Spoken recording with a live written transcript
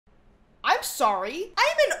I'm sorry.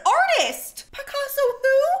 I'm an artist. Picasso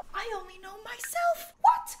who? I only know myself.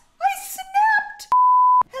 What? I snapped.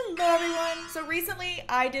 Hello everyone. So recently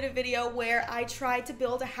I did a video where I tried to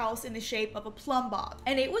build a house in the shape of a plumb bob,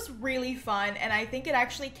 and it was really fun, and I think it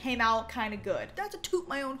actually came out kind of good. Not to toot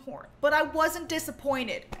my own horn, but I wasn't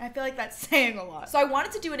disappointed. I feel like that's saying a lot. So I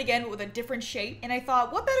wanted to do it again with a different shape, and I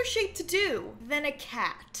thought, what better shape to do than a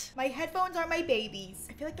cat? My headphones are my babies.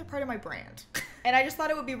 I feel like they're part of my brand. And I just thought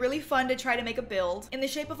it would be really fun to try to make a build in the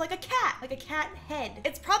shape of like a cat head.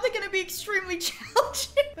 It's probably gonna be extremely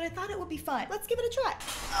challenging, but I thought it would be fun. Let's give it a try.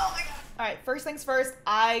 Oh my God. All right, first things first,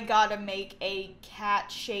 I gotta make a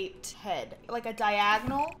cat-shaped head. Like a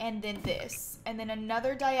diagonal, and then this, and then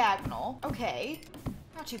another diagonal. Okay.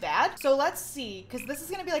 Not too bad. So let's see, because this is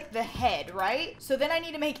gonna be like the head, right? So then I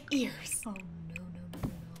need to make ears. Oh no, no, no,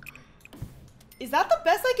 no. Is that the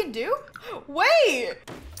best I can do? Wait.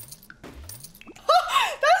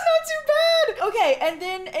 That's not too bad. Okay,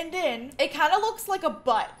 and then it kind of looks like a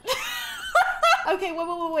butt. Okay,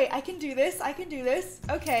 wait. I can do this.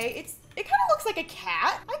 Okay, it kind of looks like a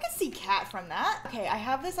cat. I could see cat from that. Okay, I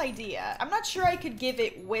have this idea. I'm not sure I could give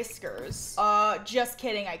it whiskers. Just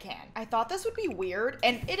kidding, I can. I thought this would be weird,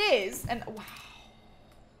 and it is, and wow.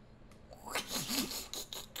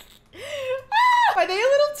 Are they a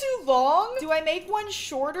little too long? Do I make one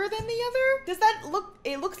shorter than the other? Does that look,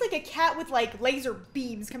 it looks like a cat with like laser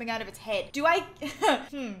beams coming out of its head. Do I,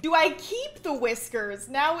 do I keep the whiskers?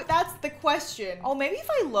 Now that's the question. Oh, maybe if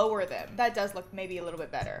I lower them, that does look maybe a little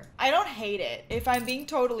bit better. I don't hate it. If I'm being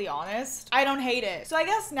totally honest, I don't hate it. So I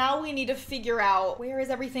guess now we need to figure out where is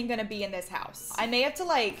everything gonna be in this house. I may have to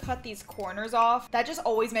like cut these corners off. That just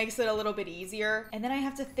always makes it a little bit easier. And then I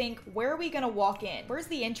have to think, where are we gonna walk in? Where's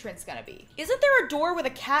the entrance gonna be? Isn't there a door with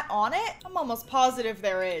a cat on it? I'm almost positive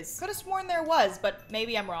there is. Could have sworn there was, but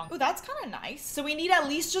maybe I'm wrong. Oh, that's kind of nice. So we need at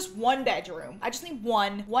least just one bedroom. I just need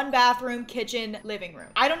one bathroom, kitchen, living room.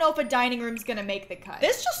 I don't know if a dining room's gonna make the cut.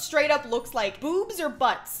 This just straight up looks like boobs or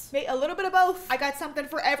butts. A little bit of both. I got something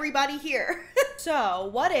for everybody here. So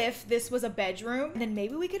what if this was a bedroom? And then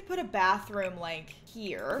maybe we could put a bathroom like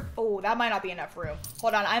here. Oh, that might not be enough room.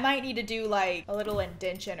 Hold on, I might need to do like a little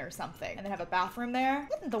indention or something and then have a bathroom there.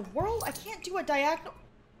 What in the world? I can't do a diagonal.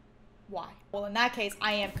 Why? Well, in that case,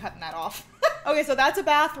 I am cutting that off. Okay, so that's a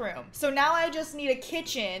bathroom. So now I just need a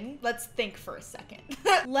kitchen. Let's think for a second.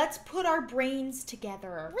 Let's put our brains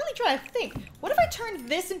together. I'm really trying to think. What if I turned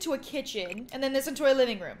this into a kitchen and then this into a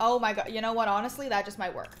living room? Oh my God, you know what? Honestly, that just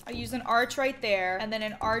might work. I use an arch right there and then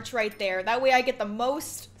an arch right there. That way I get the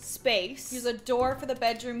most space. Use a door for the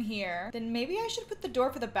bedroom here. Then maybe I should put the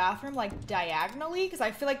door for the bathroom like diagonally because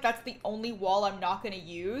I feel like that's the only wall I'm not gonna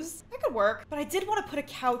use. That could work, but I did want to put a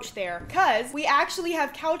couch there because we actually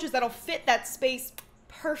have couches that'll fit that space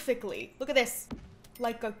perfectly. Look at this.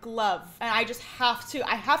 Like a glove. And I just have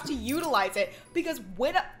to utilize it because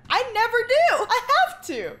when I never do. I have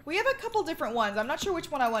to. We have a couple different ones. I'm not sure which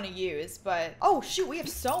one I want to use, but oh shoot, we have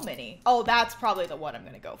so many. Oh, that's probably the one I'm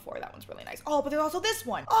gonna go for. That one's really nice. Oh, but there's also this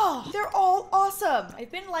one. Oh, they're all awesome.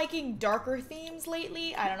 I've been liking darker themes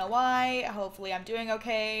lately. I don't know why. Hopefully I'm doing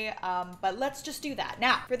okay. But let's just do that.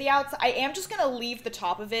 Now, for the outside, I am just gonna leave the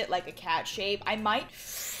top of it like a cat shape.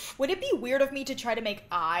 Would it be weird of me to try to make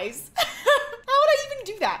eyes? How would I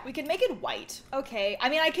even do that? We could make it white. Okay, I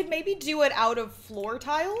mean, I could maybe do it out of floor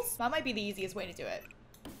tiles. That might be the easiest way to do it.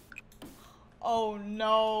 Oh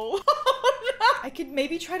no. I could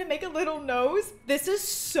maybe try to make a little nose. This is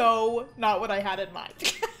so not what I had in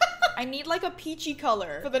mind. I need like a peachy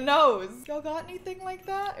color for the nose. Y'all got anything like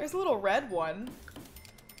that? There's a little red one.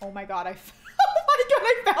 Oh my God, oh my God,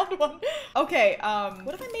 I found one. Okay,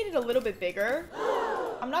 what if I made it a little bit bigger?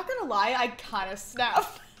 I'm not gonna lie, I kind of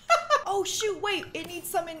snapped. Oh shoot, wait, it needs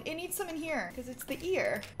some in here because it's the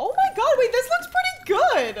ear. Oh my God, wait, this looks pretty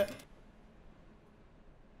good.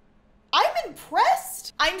 I'm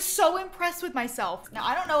impressed. I'm so impressed with myself. Now,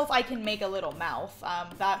 I don't know if I can make a little mouth.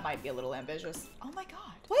 That might be a little ambitious. Oh my God.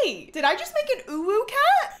 Wait, did I just make an uwu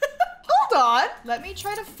cat? Hold on. Let me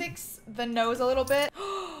try to fix the nose a little bit.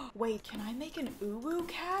 Wait, can I make an uwu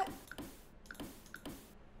cat?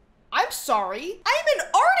 I'm sorry. I'm an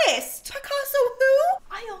artist. Picasso who?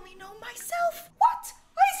 I only know myself. What?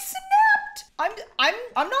 I snapped.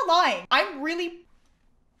 I'm not lying. I'm really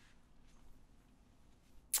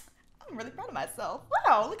proud of myself.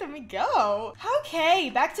 Wow, look at me go. Okay,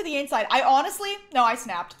 back to the inside. No, I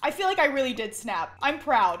snapped. I feel like I really did snap. I'm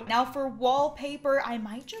proud. Now for wallpaper, I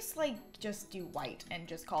might just do white and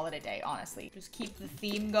just call it a day, honestly. Just keep the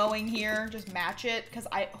theme going here. Just match it, because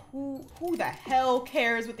who the hell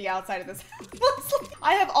cares what the outside of this looks like?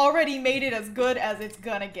 I have already made it as good as it's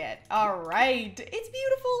gonna get. All right, it's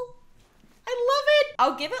beautiful.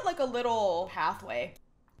 I'll give it like a little pathway.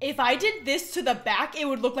 If I did this to the back, it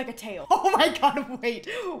would look like a tail. Oh my God, wait.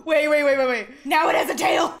 Now it has a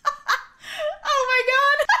tail. Oh my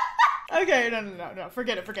God. Okay, no.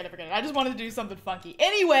 Forget it. I just wanted to do something funky.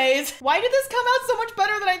 Anyways, why did this come out so much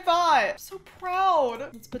better than I thought? I'm so proud.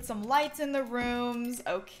 Let's put some lights in the rooms.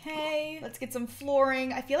 Okay, let's get some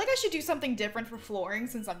flooring. I feel like I should do something different for flooring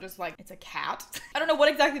since I'm just like, it's a cat. I don't know what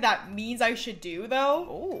exactly that means I should do though.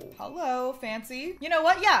 Oh, hello, fancy. You know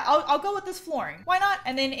what? Yeah, I'll go with this flooring. Why not?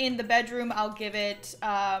 And then in the bedroom, I'll give it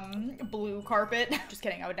blue carpet. Just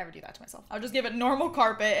kidding, I would never do that to myself. I'll just give it normal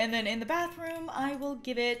carpet. And then in the bathroom, I'll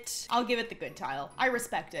give it the good tile. I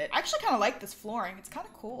respect it. I actually kind of like this flooring. It's kind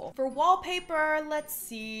of cool. For wallpaper, let's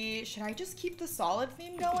see. Should I just keep the solid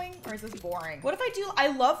theme going or is this boring? What if I do, I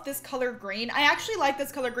love this color green. I actually like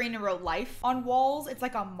this color green in real life on walls. It's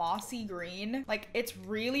like a mossy green. Like it's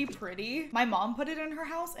really pretty. My mom put it in her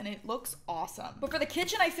house and it looks awesome. But for the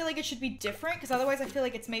kitchen, I feel like it should be different because otherwise I feel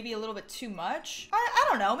like it's maybe a little bit too much. I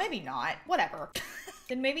don't know, maybe not. Whatever.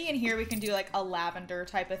 Then maybe in here we can do like a lavender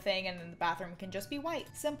type of thing and then the bathroom can just be white.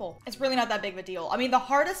 Simple. It's really not that big of a deal. I mean, the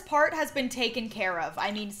hardest part has been taken care of.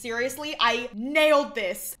 I mean, seriously, I nailed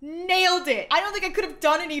this. Nailed it. I don't think I could have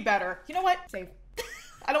done any better. You know what? Save.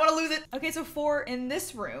 I don't want to lose it. Okay, so for in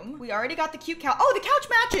this room, we already got the cute couch. Oh, the couch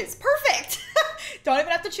matches. Perfect. Don't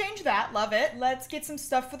even have to change that. Love it. Let's get some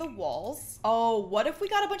stuff for the walls. Oh, what if we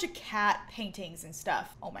got a bunch of cat paintings and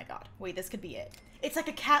stuff? Oh my God. Wait, this could be it. It's like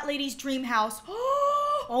a cat lady's dream house.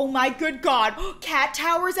 Oh my good God. Cat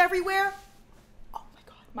towers everywhere. Oh my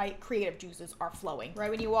God. My creative juices are flowing.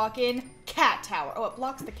 Right when you walk in, cat tower. Oh, it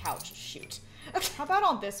blocks the couch. Shoot. Okay, how about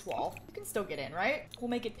on this wall? You can still get in, right?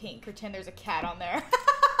 We'll make it pink. Pretend there's a cat on there.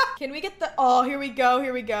 Can we get the, oh, here we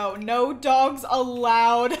go. No dogs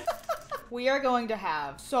allowed. We are going to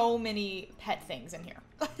have so many pet things in here.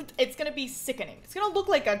 It's gonna be sickening. It's gonna look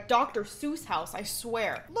like a Dr. Seuss house, I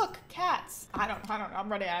swear. Look, cats. I don't know.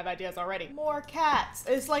 I'm running out of ideas already. More cats.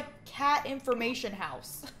 It's like cat information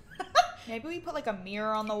house. Maybe we put like a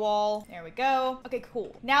mirror on the wall. There we go. Okay,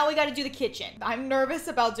 cool. Now we gotta do the kitchen. I'm nervous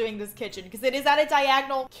about doing this kitchen because it is at a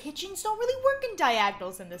diagonal. Kitchens don't really work in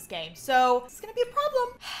diagonals in this game, so it's gonna be a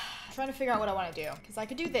problem. I'm trying to figure out what I want to do because I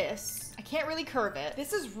could do this. I can't really curve it.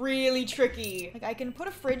 This is really tricky. Like I can put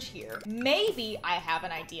a fridge here. Maybe I have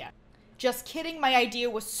an idea. Just kidding, my idea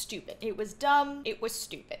was stupid. It was dumb, it was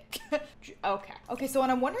stupid. Okay, so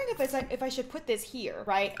and I'm wondering if I should put this here,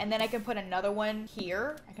 right? And then I can put another one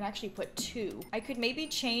here. I can actually put two. I could maybe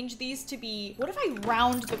change these to be, what if I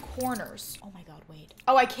round the corners? Oh my God, wait.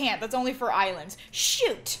 Oh, I can't, that's only for islands.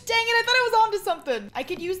 Shoot, dang it, I thought I was onto something. I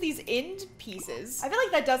could use these end pieces. I feel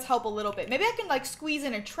like that does help a little bit. Maybe I can like squeeze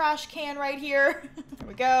in a trash can right here. There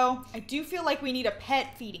we go. I do feel like we need a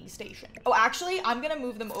pet feeding station. Oh, actually, I'm gonna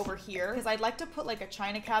move them over here because I'd like to put like a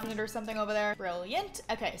china cabinet or something over there. Brilliant.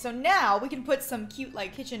 Okay, so now we can put some cute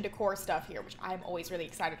like kitchen decor stuff here, which I'm always really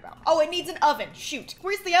excited about. Oh, it needs an oven. Shoot.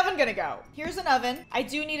 Where's the oven gonna go? Here's an oven. I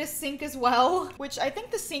do need a sink as well, which I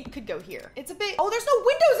think the sink could go here. It's a bit, oh, there's no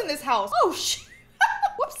windows in this house. Oh, shit.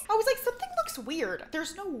 Whoops. I was like, something looks weird.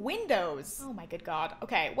 There's no windows. Oh my good God.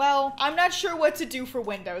 Okay, well, I'm not sure what to do for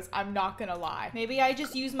windows. I'm not gonna lie. Maybe I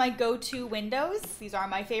just use my go-to windows. These are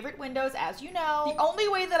my favorite windows, as you know. The only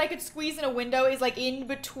way that I could squeeze in a window is like in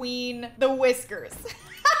between the whiskers.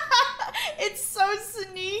 It's so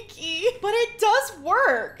sneaky, but it does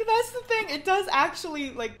work. That's the thing. It does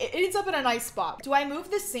actually, like, it ends up in a nice spot. Do I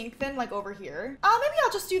move the sink then, like, over here? Maybe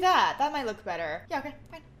I'll just do that. That might look better. Yeah, okay,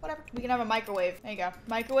 fine. Whatever. We can have a microwave. There you go.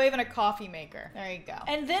 Microwave and a coffee maker. There you go.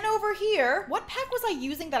 And then over here, what pack was I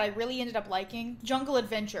using that I really ended up liking? Jungle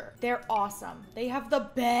Adventure. They're awesome. They have the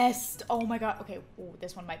best. Oh my God. Okay. Ooh,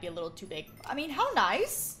 this one might be a little too big. I mean, how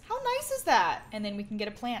nice? How nice is that? And then we can get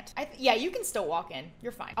a plant. Yeah, you can still walk in.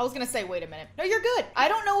 You're fine. I was gonna say, wait a minute. No, you're good. I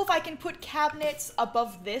don't know if I can put cabinets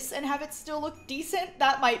above this and have it still look decent.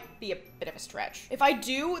 That might be a bit of a stretch. If I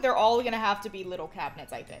do, they're all gonna have to be little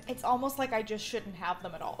cabinets, I think. It's almost like I just shouldn't have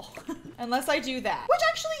them at all. Unless I do that. Which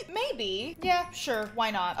actually, maybe. Yeah, sure.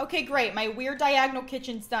 Why not? Okay, great. My weird diagonal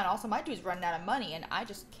kitchen's done. Also, my dude's running out of money and I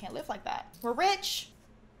just can't live like that. We're rich.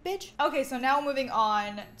 Bitch. Okay, so now moving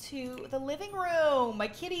on to the living room, my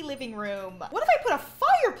kitty living room. What if I put a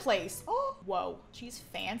fireplace? Oh, whoa, she's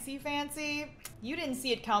fancy, fancy. You didn't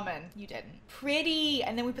see it coming. You didn't. Pretty.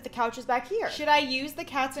 And then we put the couches back here. Should I use the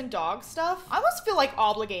cats and dogs stuff? I almost feel like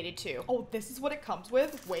obligated to. Oh, this is what it comes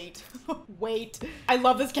with? Wait, wait. I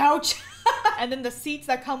love this couch. And then the seats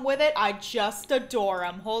that come with it, I just adore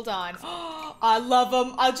them. Hold on. I love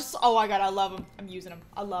them. Oh my God, I love them. I'm using them.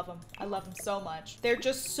 I love them. I love them so much. They're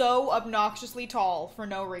just so obnoxiously tall for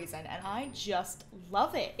no reason. And I just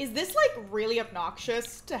love it. Is this like really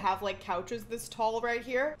obnoxious to have like couches this tall right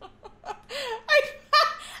here? I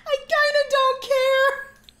kind of don't care.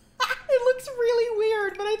 It looks really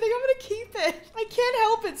weird, but I think I'm gonna keep it. I can't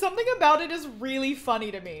help it. Something about it is really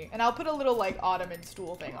funny to me. And I'll put a little like ottoman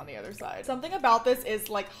stool thing on the other side. Something about this is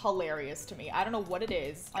like hilarious to me. I don't know what it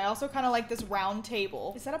is. I also kind of like this round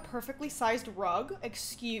table. Is that a perfectly sized rug?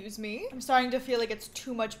 Excuse me. I'm starting to feel like it's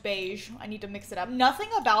too much beige. I need to mix it up. Nothing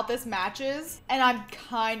about this matches, and I'm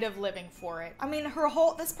kind of living for it. I mean,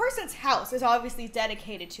 this person's house is obviously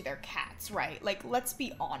dedicated to their cats, right? Like, let's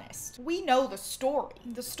be honest. We know the story.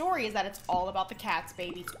 The story is that it's all about the cats,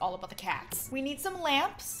 baby. It's all about the cats. We need some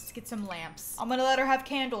lamps. Let's get some lamps. I'm gonna let her have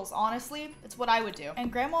candles. Honestly, it's what I would do.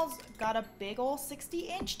 And grandma's got a big old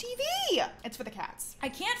 60-inch TV. It's for the cats. I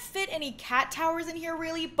can't fit any cat towers in here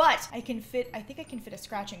really, but I think I can fit a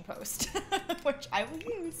scratching post, which I will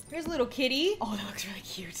use. Here's a little kitty. Oh, that looks really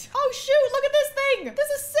cute. Oh shoot, look at this thing. This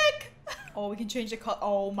is sick. Oh, we can change the color.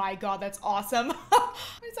 Oh my God, that's awesome. Why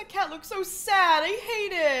does that cat look so sad? I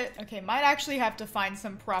hate it. Okay, might actually have to find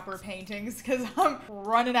some proper paintings because I'm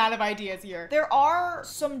running out of ideas here. There are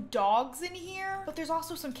some dogs in here, but there's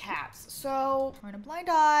also some cats. So turn a blind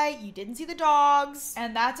eye. You didn't see the dogs.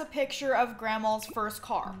 And that's a picture of grandma's first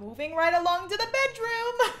car. Moving right along to the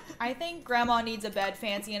bedroom. I think grandma needs a bed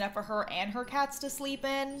fancy enough for her and her cats to sleep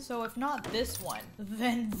in. So if not this one,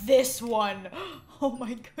 then this one. Oh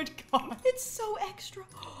my good God. It's so extra.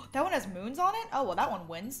 That one has moons on it? Oh, well, that one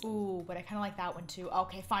wins. Ooh, but I kind of like that one too.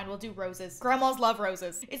 Okay, fine. We'll do roses. Grandmas love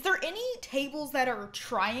roses. Is there any tables that are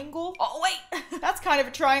triangle? Oh, wait. That's kind of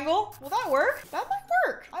a triangle. Will that work? That might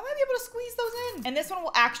work. I might be able to squeeze those in. And this one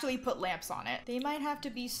will actually put lamps on it. They might have to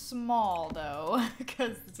be small though,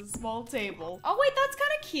 because it's a small table. Oh, wait, that's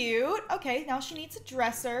kind of cute. Okay, now she needs a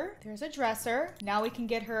dresser. There's a dresser. Now we can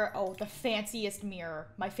get her, oh, the fanciest mirror.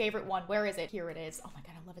 My favorite one. Where is it? Here it is. Oh my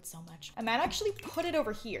God. I love it so much. I might actually put it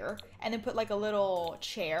over here and then put like a little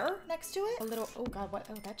chair next to it. A little, oh God, what?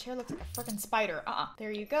 Oh, that chair looks like a freaking spider.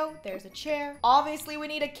 There you go. There's a chair. Obviously, we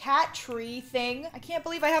need a cat tree thing. I can't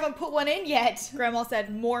believe I haven't put one in yet. Grandma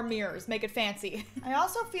said more mirrors, make it fancy. I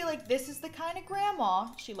also feel like this is the kind of grandma.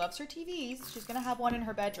 She loves her TVs. She's gonna have one in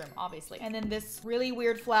her bedroom, obviously. And then this really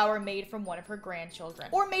weird flower made from one of her grandchildren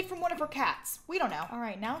or made from one of her cats. We don't know. All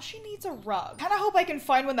right, now she needs a rug. Kind of hope I can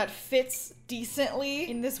find one that fits decently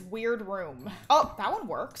in this weird room. Oh, that one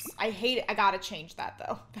works. I hate it. I gotta change that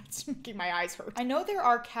though. That's making my eyes hurt. I know there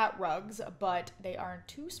are cat rugs, but they are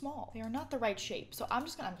too small. They are not the right shape. So I'm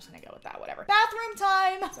just gonna go with that, whatever. Bathroom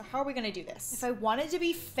time. So how are we gonna do this? If I wanted to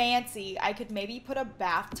be fancy, I could maybe put a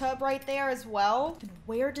bathtub right there as well. And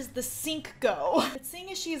where does the sink go? But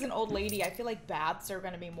seeing as she is an old lady, I feel like baths are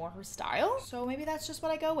gonna be more her style. So maybe that's just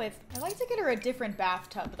what I go with. I'd like to get her a different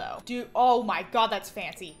bathtub though. Dude, oh my God, that's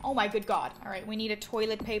fancy. Oh my good God. All right, we need a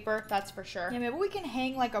toilet paper, that's for sure. Yeah, maybe we can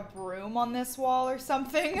hang like a broom on this wall or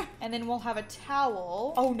something. And then we'll have a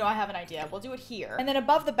towel. Oh no, I have an idea. We'll do it here. And then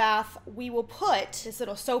above the bath, we will put this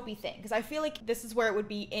little soapy thing because I feel like this is where it would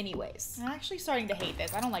be anyways. I'm actually starting to hate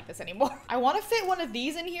this. I don't like this anymore. I want to fit one of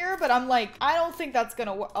these in here, but I'm like, I don't think that's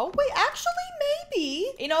gonna work. Oh wait, actually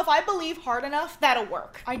maybe. You know, if I believe hard enough, that'll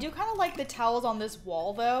work. I do kind of like the towels on this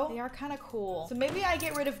wall though. They are kind of cool. So maybe I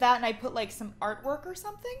get rid of that and I put like some artwork or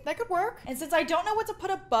something. That could work. And since I don't know what to put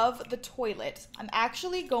above the toilet, I'm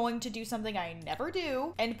actually going to do something I never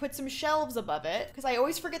do and put some shelves above it because I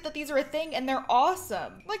always forget that these are a thing and they're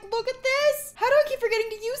awesome. Like, look at this. How do I keep forgetting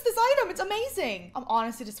to use this item? It's amazing. I'm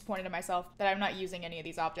honestly disappointed in myself that I'm not using any of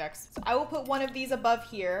these objects. So I will put one of these above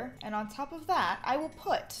here. And on top of that, I will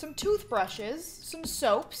put some toothbrushes, some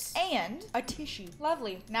soaps, and a tissue.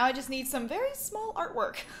 Lovely. Now I just need some very small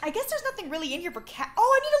artwork. I guess there's nothing really in here for cat.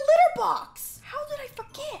 Oh, I need a litter box. How did I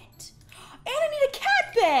forget? And I need a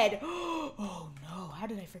cat bed. Oh no, how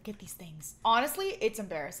did I forget these things? Honestly, it's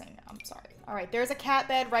embarrassing. I'm sorry. All right, there's a cat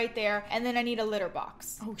bed right there. And then I need a litter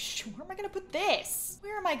box. Oh shoot, where am I gonna put this?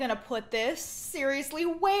 Where am I gonna put this? Seriously,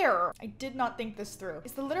 where? I did not think this through.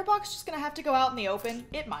 Is the litter box just gonna have to go out in the open?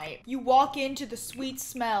 It might. You walk into the sweet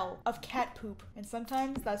smell of cat poop. And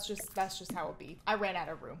sometimes that's just how it be. I ran out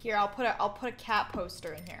of room. Here, I'll put a cat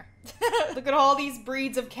poster in here. Look at all these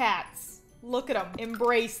breeds of cats. Look at them.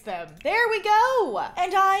 Embrace them. There we go.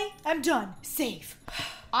 And I am done. Safe.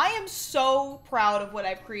 I am so proud of what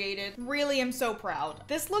I've created. Really am so proud.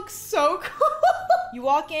 This looks so cool. You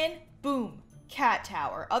walk in, boom, cat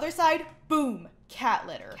tower. Other side, boom, cat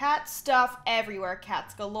litter. Cat stuff everywhere.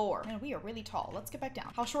 Cats galore. Man, we are really tall. Let's get back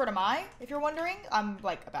down. How short am I? If you're wondering, I'm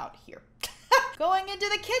like about here. Going into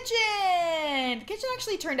the kitchen. The kitchen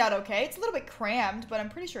actually turned out okay. It's a little bit crammed, but I'm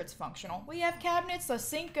pretty sure it's functional. We have cabinets, a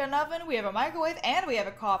sink, an oven, we have a microwave, and we have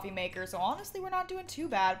a coffee maker. So honestly, we're not doing too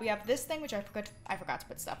bad. We have this thing, which I forgot to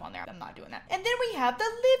put stuff on there. I'm not doing that. And then we have the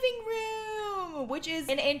living room, which is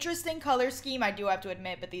an interesting color scheme, I do have to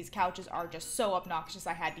admit, but these couches are just so obnoxious.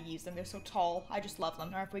 I had to use them. They're so tall. I just love them.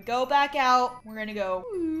 All right, if we go back out, we're gonna go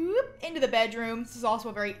whoop, into the bedroom. This is also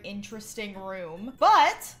a very interesting room,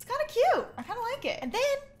 but it's kind of cute. I kind of like it. And then,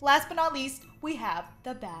 last but not least, we have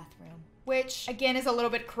the bathroom, which again is a little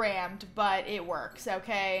bit crammed, but it works,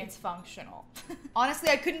 okay? It's functional. Honestly,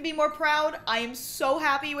 I couldn't be more proud. I am so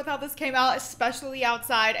happy with how this came out, especially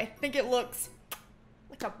outside. I think it looks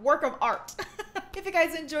like a work of art. If you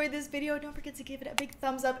guys enjoyed this video, don't forget to give it a big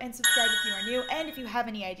thumbs up and subscribe if you are new. And if you have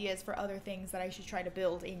any ideas for other things that I should try to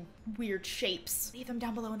build in weird shapes, leave them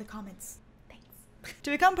down below in the comments.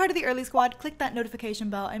 To become part of the early squad, click that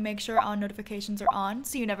notification bell and make sure all notifications are on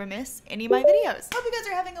so you never miss any of my videos. Hope you guys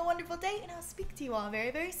are having a wonderful day, and I'll speak to you all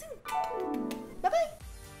very, very soon. Bye-bye.